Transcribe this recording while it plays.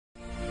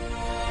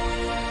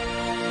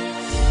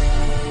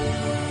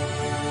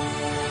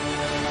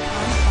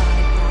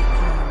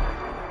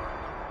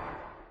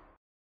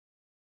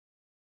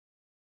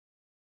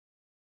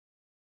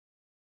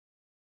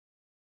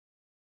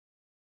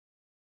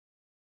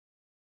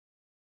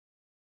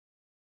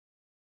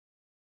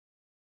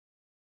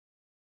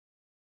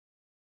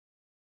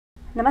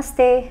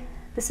Namaste,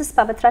 this is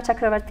Pavitra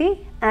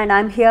Chakravarti and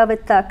I'm here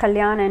with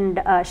Kalyan and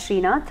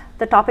Srinath.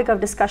 The topic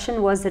of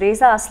discussion was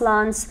Reza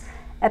Aslan's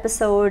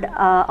episode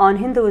on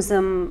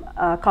Hinduism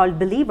called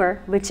Believer,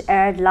 which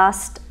aired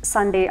last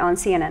Sunday on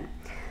CNN.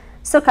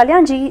 So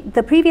Kalyanji,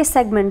 the previous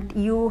segment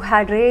you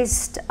had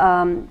raised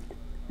the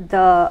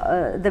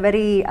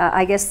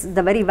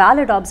very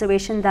valid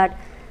observation that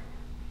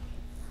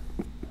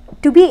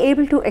to be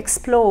able to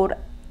explore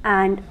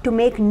and to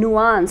make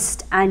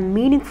nuanced and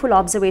meaningful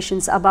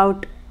observations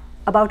about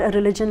a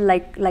religion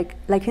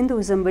like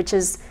Hinduism, which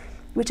is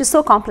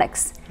so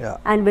complex,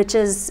 and which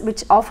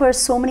offers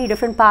so many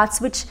different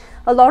paths which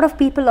a lot of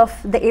people of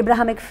the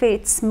Abrahamic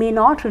faiths may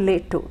not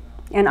relate to,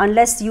 and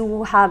unless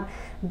you have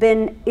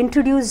been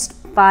introduced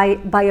by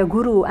a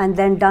guru and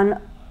then done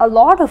a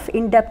lot of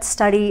in-depth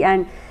study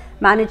and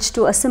managed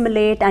to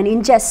assimilate and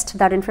ingest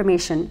that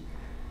information,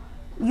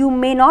 you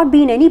may not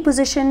be in any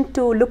position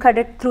to look at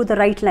it through the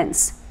right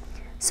lens.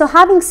 So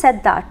having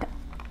said that,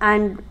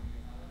 and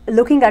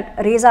looking at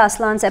Reza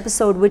Aslan's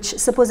episode, which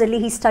supposedly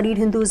he studied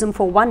Hinduism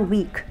for 1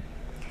 week,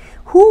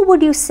 who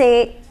would you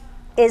say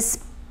is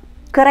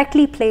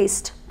correctly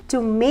placed to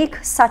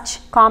make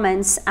such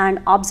comments and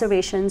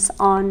observations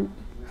on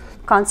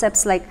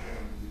concepts like,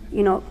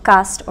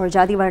 caste or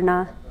jadi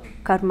varna,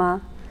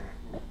 karma,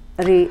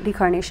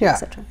 reincarnation,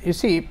 etc.? You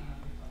see,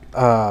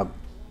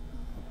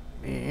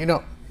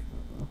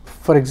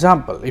 for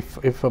example,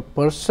 if a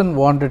person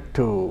wanted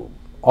to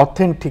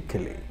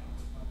authentically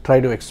try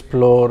to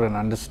explore and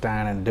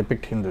understand and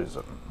depict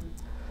Hinduism,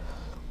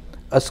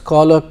 a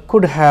scholar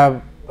could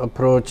have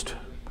approached,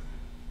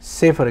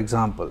 say for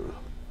example,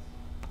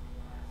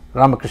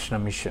 Ramakrishna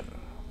mission.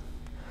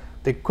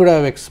 They could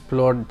have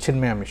explored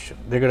Chinmaya mission.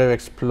 They could have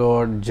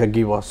explored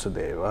Jaggi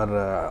Vasudev or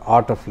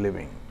Art of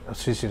Living,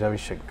 Sri Sri Ravi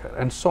Shankar,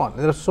 and so on.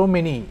 There are so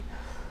many,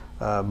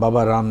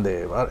 Baba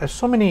Ramdev, or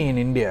so many in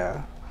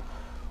India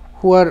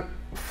who are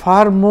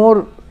far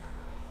more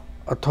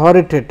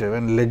authoritative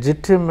and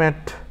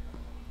legitimate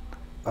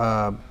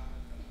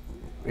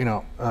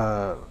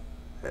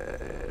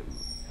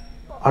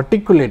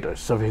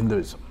articulators of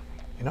Hinduism,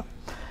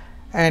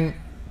 and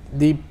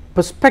the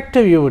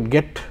perspective you would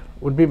get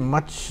would be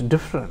much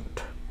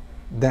different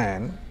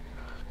than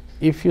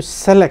if you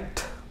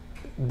select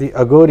the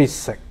Aghories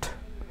sect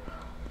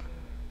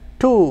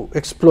to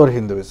explore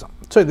Hinduism.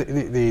 So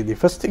the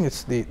first thing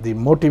is the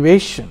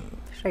motivation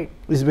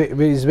is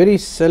very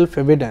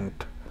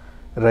self-evident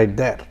right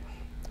there.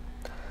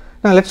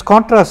 Now let's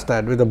contrast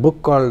that with a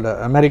book called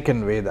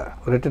American Veda,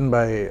 written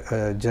by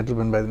a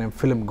gentleman by the name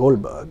Philip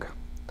Goldberg,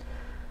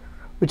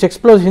 which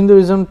explores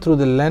Hinduism through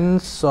the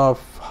lens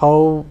of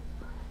how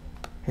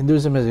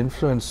Hinduism has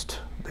influenced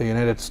the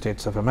United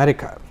States of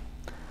America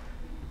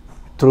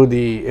through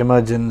the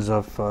emergence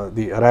of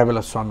the arrival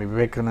of Swami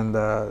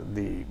Vivekananda,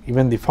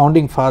 even the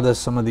founding fathers,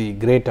 some of the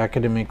great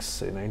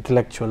academics,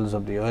 intellectuals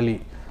of the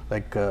early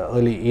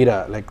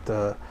era, like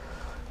the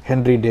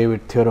Henry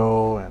David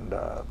Thoreau and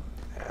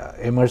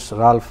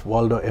Ralph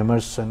Waldo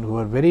Emerson, who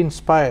were very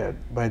inspired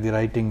by the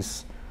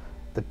writings,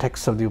 the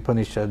texts of the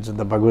Upanishads and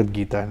the Bhagavad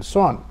Gita and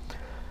so on.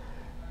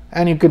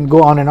 And you can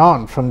go on and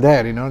on from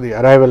there, the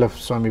arrival of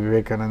Swami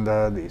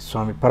Vivekananda, the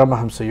Swami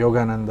Paramahamsa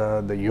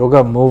Yogananda, the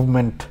yoga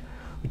movement,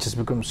 which has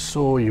become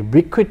so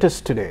ubiquitous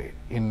today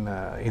in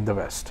the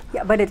West.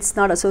 Yeah, but it's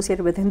not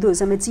associated with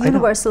Hinduism, it's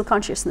universal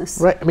consciousness.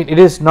 Right, I mean it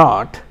is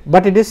not,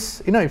 but it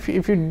is, if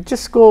you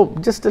just go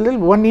just a little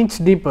 1 inch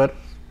deeper,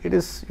 it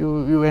is,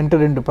 you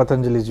enter into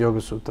Patanjali's Yoga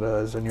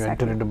Sutras and you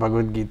enter into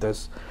Bhagavad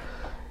Gita's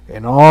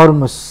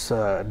enormous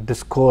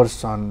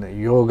discourse on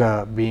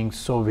yoga being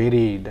so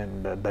varied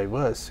and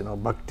diverse,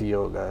 Bhakti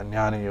Yoga,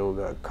 Jnana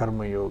Yoga,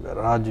 Karma Yoga,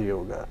 Raja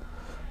Yoga,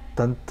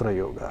 Tantra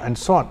Yoga and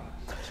so on.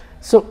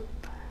 So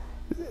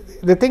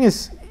the thing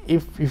is,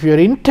 if your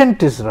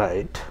intent is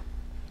right,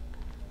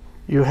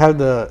 you have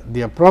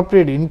the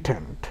appropriate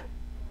intent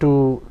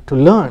to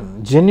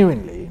learn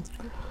genuinely,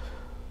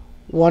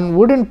 one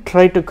wouldn't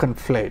try to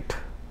conflate.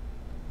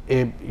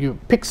 You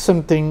pick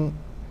something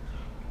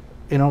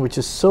which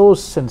is so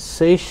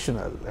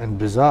sensational and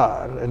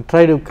bizarre and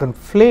try to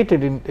conflate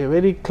it in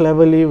very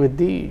cleverly with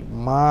the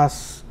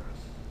mass,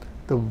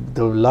 the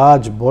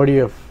large body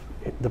of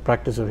the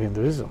practice of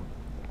Hinduism.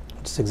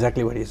 It's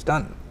exactly what he's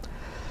done.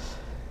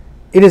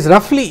 It is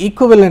roughly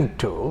equivalent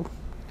to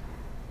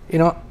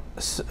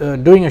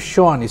doing a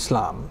show on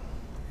Islam,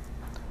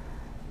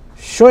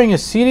 showing a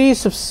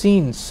series of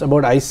scenes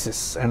about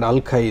ISIS and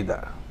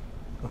Al-Qaeda,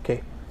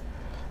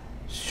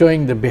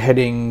 showing the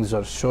beheadings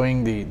or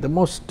showing the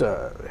most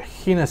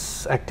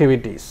heinous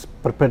activities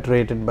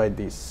perpetrated by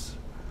these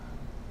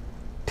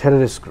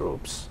terrorist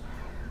groups,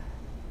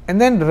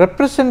 and then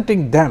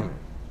representing them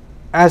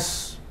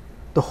as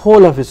the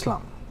whole of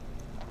Islam.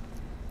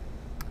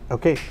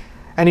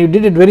 And you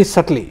did it very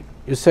subtly.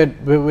 You said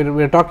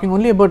we're talking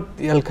only about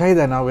the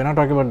Al-Qaeda now, we're not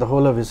talking about the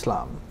whole of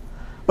Islam.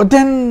 But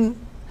then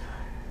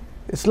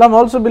Islam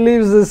also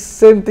believes the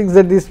same things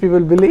that these people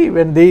believe,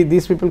 and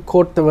these people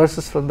quote the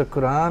verses from the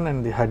Quran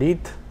and the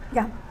Hadith.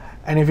 Yeah.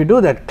 And if you do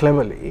that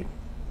cleverly,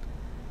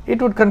 it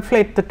would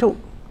conflate the two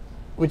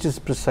which is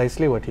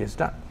precisely what he has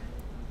done.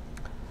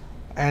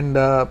 And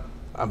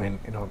I mean,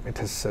 you know, it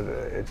has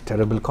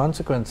terrible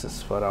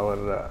consequences for our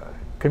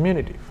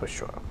community, for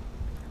sure.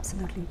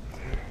 Absolutely.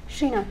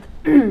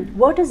 Srinath,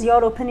 what is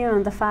your opinion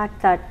on the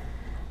fact that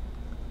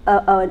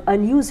a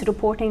news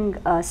reporting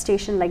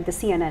station like the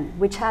CNN,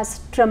 which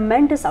has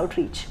tremendous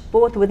outreach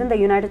both within the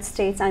United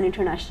States and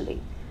internationally,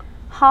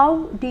 how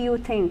do you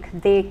think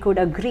they could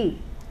agree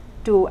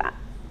to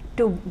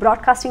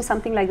broadcasting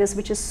something like this,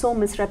 which is so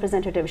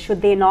misrepresentative?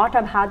 Should they not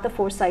have had the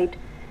foresight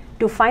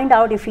to find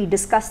out if he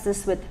discussed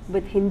this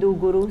with Hindu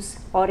gurus,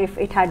 or if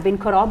it had been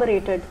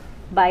corroborated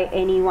by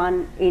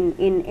anyone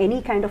in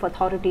any kind of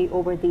authority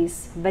over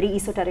these very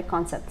esoteric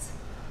concepts?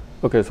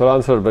 Okay, so I'll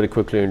answer very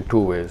quickly in two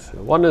ways.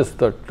 One is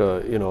that,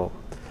 you know,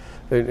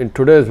 in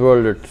today's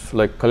world, it's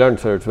like Kalyan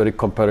said, it's very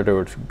competitive,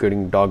 it's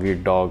getting dog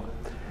eat dog.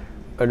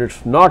 And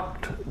it's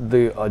not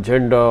the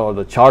agenda or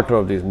the charter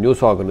of these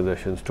news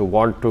organizations to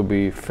want to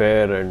be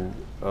fair and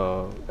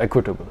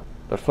equitable.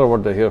 That's not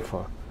what they're here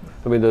for.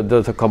 I mean,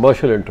 there's a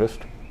commercial interest,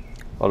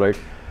 all right,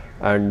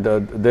 and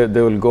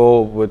they will go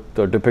with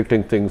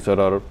depicting things that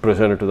are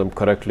presented to them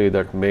correctly,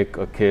 that make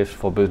a case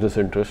for business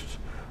interests,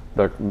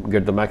 that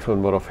get the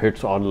maximum number of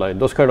hits online,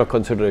 those kind of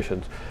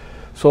considerations.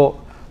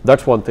 So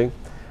that's one thing.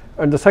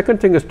 And the second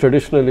thing is,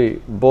 traditionally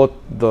both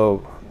the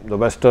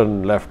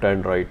Western left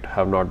and right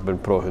have not been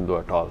pro-Hindu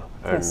at all,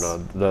 and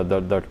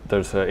yes.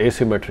 There's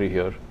asymmetry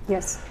here.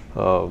 Yes.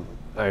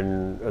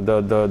 And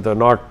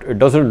it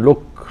doesn't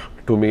look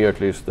to me,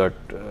 at least, that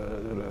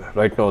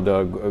right now they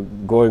are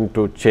going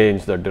to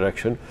change that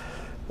direction,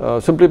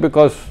 simply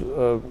because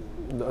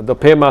the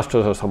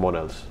paymasters are someone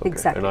else. Okay?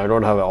 Exactly. And I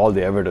don't have all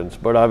the evidence,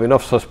 but I have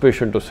enough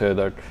suspicion to say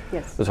that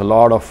yes. there's a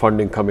lot of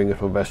funding coming in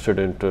from vested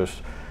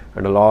interests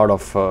and a lot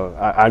of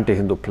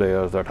anti-Hindu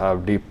players that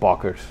have deep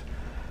pockets.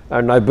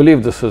 And I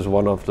believe this is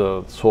one of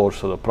the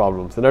source of the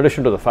problems, in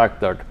addition to the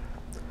fact that,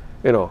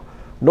 you know,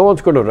 no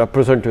one's going to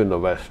represent you in the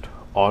West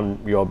on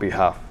your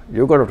behalf.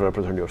 You're going to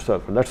represent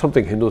yourself, and that's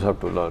something Hindus have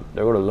to learn.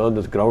 They're going to learn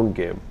this ground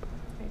game,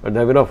 and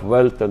they have enough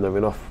wealth and they have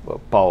enough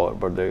power,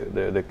 but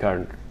they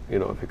can't, you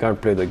know, if you can't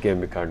play the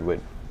game, you can't win.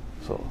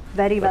 So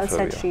very well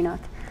said, Srinath.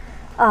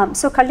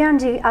 So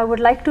Kalyanji, I would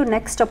like to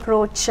next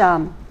approach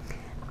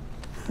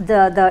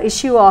the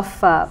issue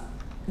of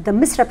the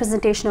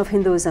misrepresentation of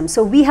Hinduism.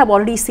 So we have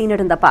already seen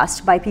it in the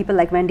past by people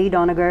like Wendy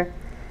Doniger,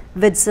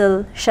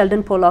 Witzel,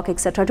 Sheldon Pollock,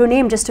 etc., to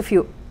name just a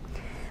few.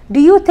 Do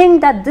you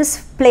think that this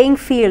playing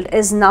field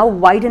is now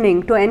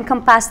widening to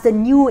encompass the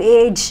new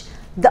age,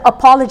 the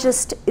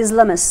apologist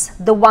Islamists,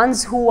 the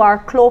ones who are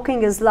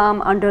cloaking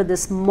Islam under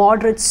this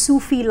moderate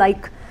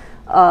Sufi-like,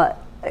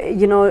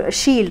 you know,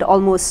 shield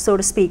almost, so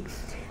to speak?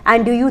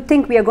 And do you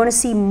think we are going to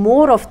see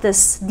more of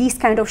these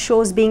kind of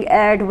shows being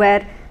aired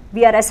where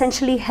we are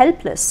essentially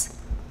helpless,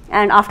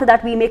 and after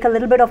that we make a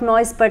little bit of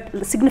noise,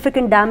 but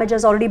significant damage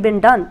has already been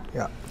done?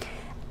 Yeah.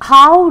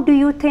 How do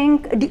you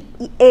think,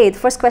 A, the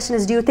first question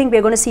is, do you think we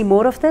are going to see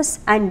more of this?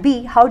 And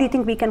B, how do you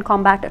think we can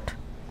combat it?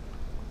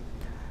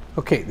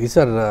 Okay, these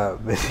are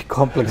very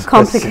complicated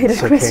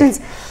questions.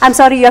 Okay. I'm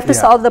sorry, you have to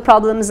solve the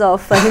problems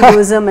of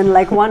Hinduism in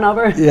like 1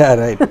 hour. Yeah,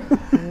 right.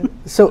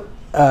 So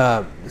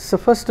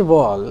first of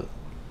all,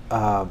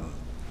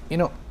 you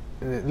know,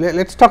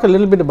 let's talk a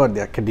little bit about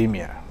the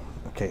academia.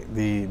 Okay,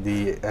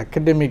 the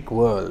academic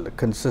world,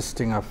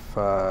 consisting of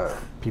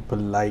people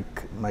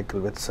like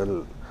Michael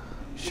Witzel,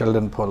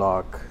 Sheldon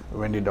Pollock,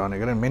 Wendy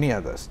Doniger, and many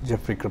others,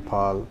 Jeffrey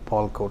Kripal,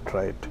 Paul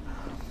Courtright,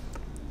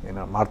 you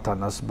know, Martha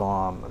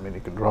Nussbaum, I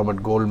mean,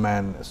 Robert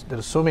Goldman. There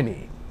are so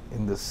many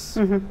in this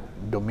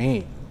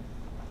domain.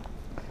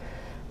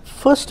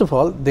 First of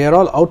all, they are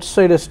all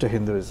outsiders to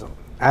Hinduism.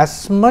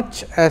 As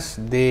much as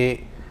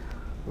they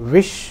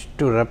wish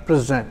to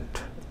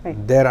represent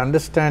their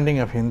understanding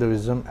of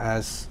Hinduism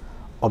as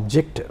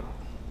objective,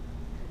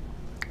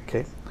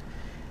 okay,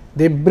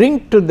 they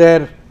bring to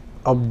their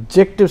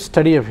objective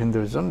study of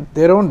Hinduism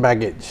their own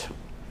baggage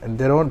and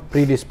their own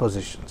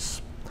predispositions,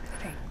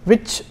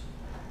 which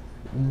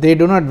they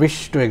do not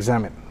wish to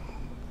examine,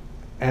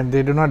 and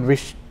they do not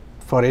wish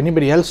for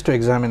anybody else to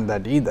examine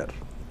that either,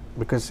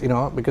 because, you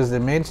know, because their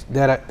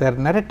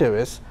narrative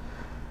is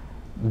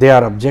they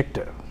are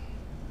objective.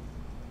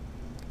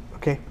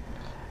 Okay,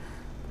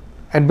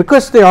 and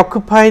because they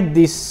occupied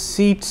these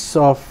seats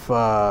of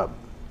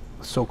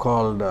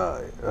so-called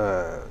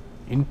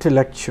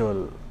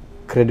intellectual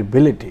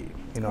credibility,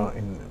 you know,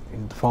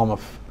 in the form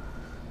of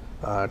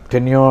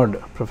tenured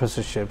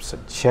professorships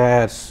and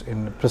chairs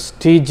in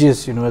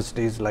prestigious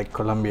universities like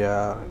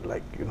Columbia,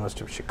 like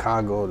University of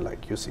Chicago,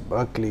 like UC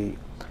Berkeley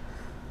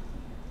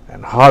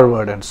and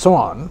Harvard and so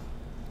on,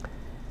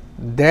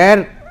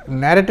 their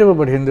narrative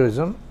about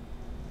Hinduism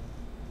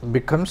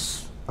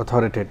becomes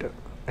authoritative.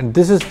 And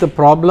this is the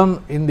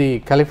problem in the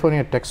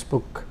California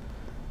textbook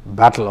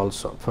battle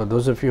also. For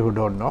those of you who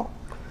don't know,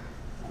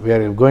 we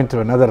are going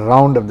through another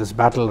round of this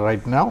battle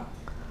right now,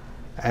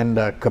 and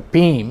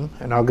CAPEM,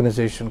 an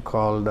organization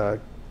called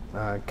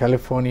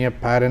California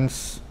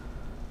Parents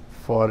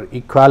for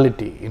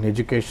Equality in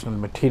Educational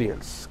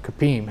Materials,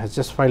 CAPEM, has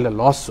just filed a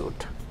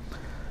lawsuit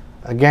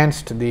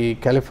against the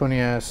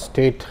California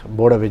State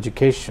Board of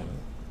Education,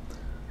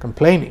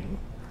 complaining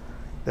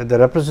that the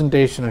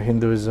representation of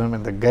Hinduism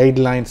and the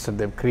guidelines that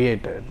they've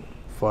created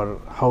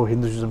for how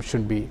Hinduism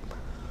should be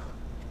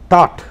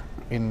taught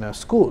in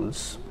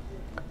schools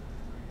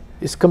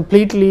is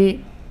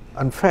completely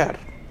unfair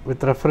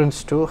with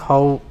reference to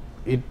how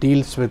it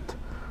deals with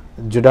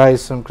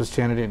Judaism,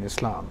 Christianity and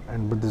Islam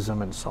and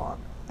Buddhism and so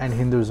on, and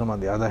Hinduism on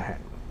the other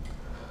hand.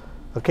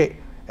 Okay.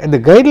 And the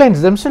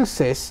guidelines themselves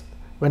says,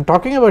 when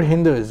talking about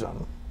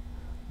Hinduism,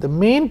 the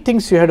main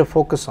things you have to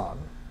focus on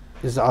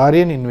is the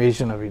Aryan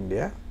invasion of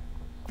India,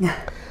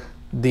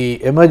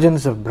 the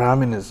emergence of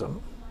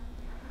Brahminism,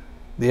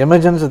 the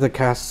emergence of the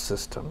caste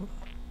system,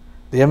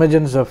 the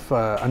emergence of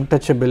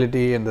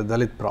untouchability and the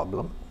Dalit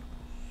problem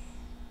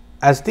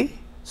as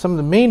some of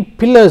the main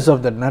pillars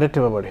of the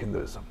narrative about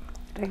Hinduism.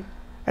 Right.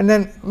 And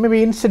then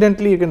maybe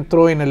incidentally you can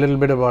throw in a little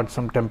bit about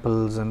some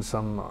temples and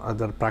some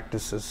other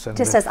practices. And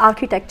just as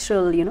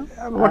architectural,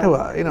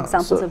 whatever,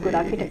 examples of good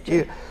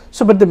architecture.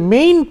 So, but the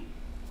main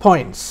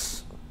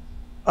points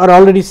are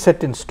already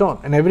set in stone,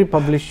 and every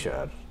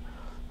publisher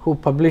who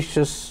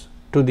publishes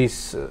to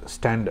these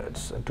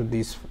standards and to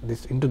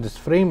into this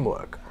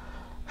framework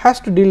has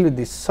to deal with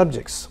these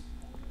subjects.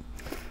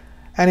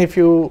 And if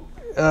you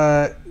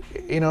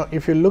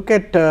if you look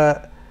at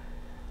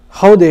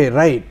how they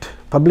write,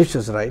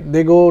 publishers write,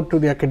 they go to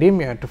the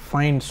academia to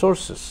find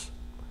sources,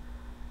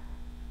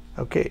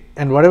 okay,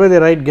 and whatever they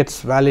write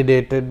gets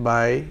validated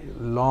by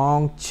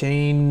long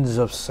chains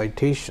of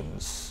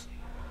citations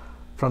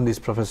from these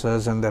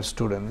professors and their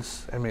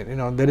students. I mean,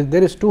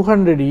 there is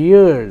 200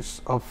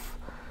 years of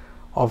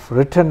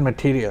written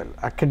material,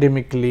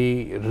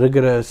 academically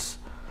rigorous,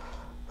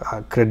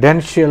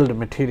 credentialed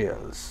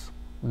materials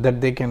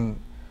that they can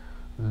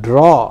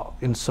draw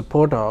in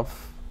support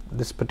of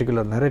this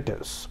particular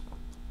narratives.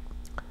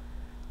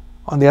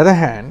 On the other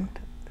hand,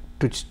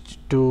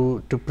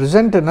 to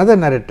present another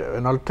narrative,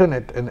 an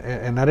alternate,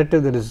 a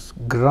narrative that is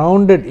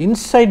grounded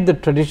inside the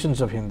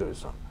traditions of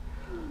Hinduism,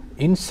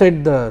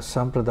 inside the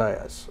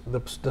sampradayas,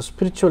 the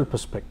spiritual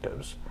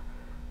perspectives,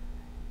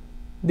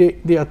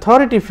 the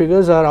authority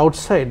figures are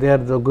outside. They are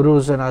the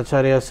gurus and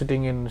acharyas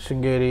sitting in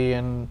Sringeri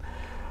and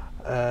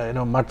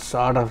Mutt's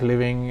Art of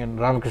Living and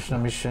Ramakrishna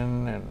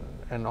Mission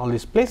and all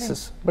these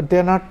places, but they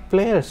are not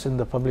players in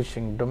the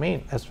publishing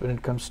domain as when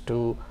it comes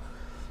to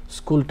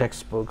school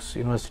textbooks,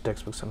 university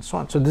textbooks and so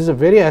on. So, this is a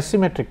very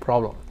asymmetric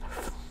problem.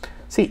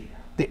 See,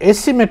 the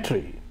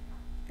asymmetry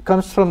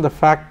comes from the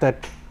fact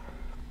that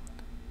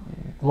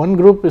one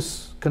group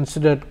is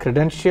considered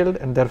credentialed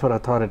and therefore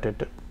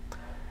authoritative,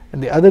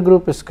 and the other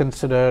group is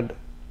considered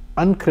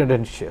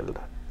uncredentialed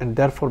and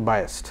therefore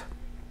biased.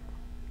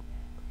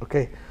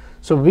 Okay.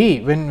 So,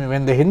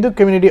 when the Hindu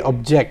community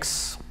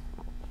objects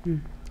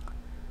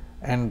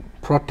and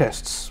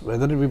protests,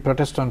 whether we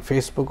protest on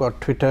Facebook or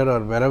Twitter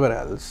or wherever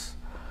else,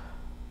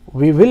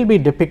 we will be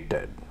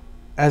depicted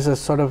as a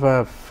sort of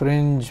a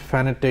fringe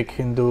fanatic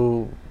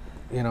Hindu,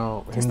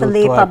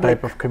 Hindutva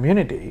type of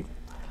community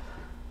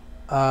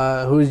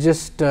who is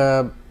just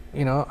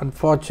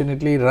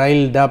unfortunately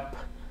riled up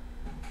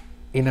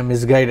in a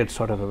misguided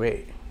sort of a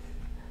way.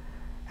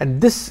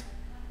 And this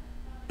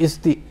is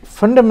the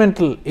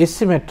fundamental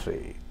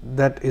asymmetry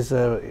that is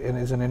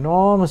an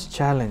enormous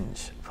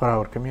challenge for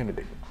our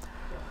community.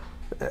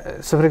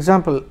 So, for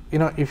example,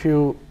 if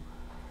you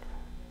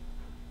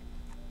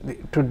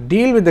to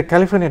deal with the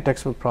California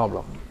textbook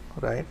problem,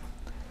 right,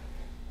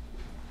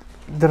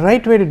 the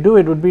right way to do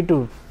it would be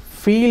to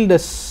field a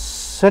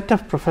set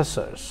of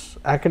professors,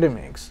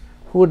 academics,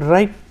 who would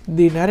write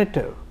the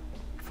narrative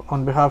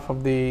on behalf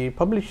of the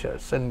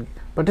publishers and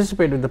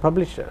participate with the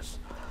publishers.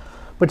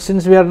 But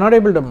since we are not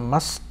able to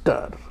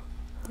muster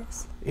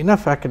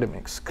enough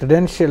academics,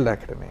 credentialed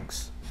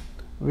academics,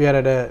 we are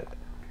at a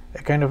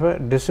kind of a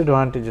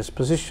disadvantageous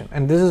position.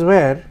 And this is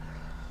where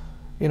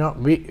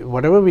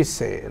whatever we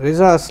say,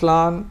 Reza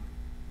Aslan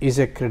is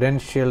a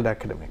credentialed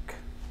academic.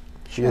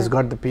 He has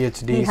got the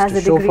PhDs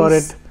to show for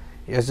it.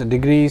 He has the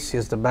degrees, he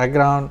has the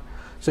background.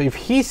 So, if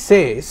he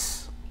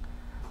says,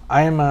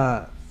 I am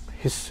a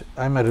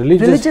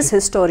religious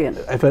historian.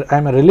 If I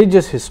am a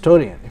religious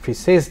historian, if he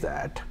says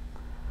that,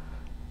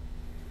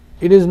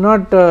 it is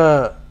not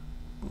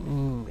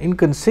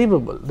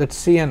inconceivable that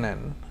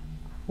CNN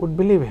would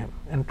believe him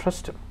and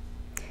trust him.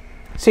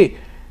 See,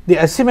 the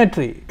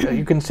asymmetry,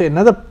 you can say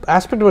another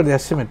aspect about the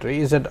asymmetry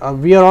is that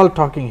we are all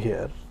talking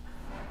here.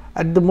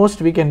 At the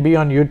most, we can be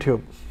on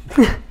YouTube.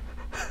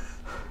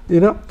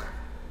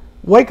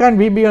 Why can't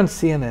we be on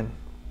CNN?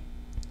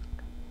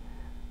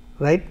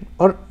 Right?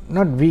 Or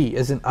not we,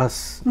 as in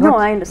us. No,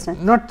 I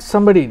understand. Not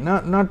somebody,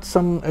 not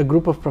a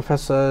group of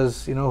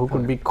professors, who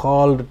could be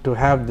called to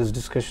have this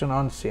discussion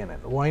on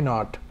CNN. Why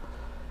not?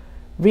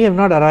 We have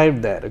not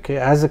arrived there. Okay,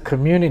 as a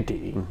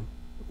community,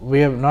 we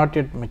have not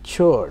yet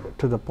matured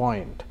to the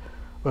point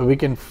where we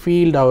can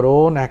field our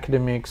own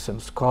academics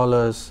and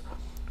scholars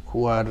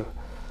who are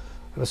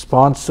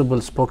responsible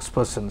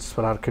spokespersons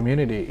for our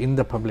community in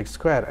the public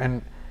square.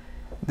 And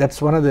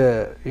that's one of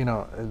the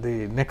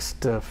the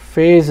next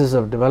phases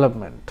of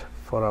development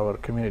for our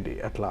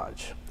community at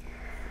large.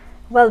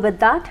 Well, with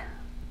that,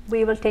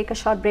 we will take a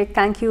short break.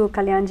 Thank you,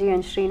 Kalyanji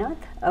and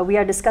Srinath. We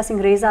are discussing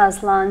Reza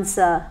Aslan's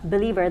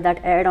Believer that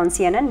aired on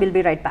CNN. We'll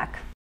be right back.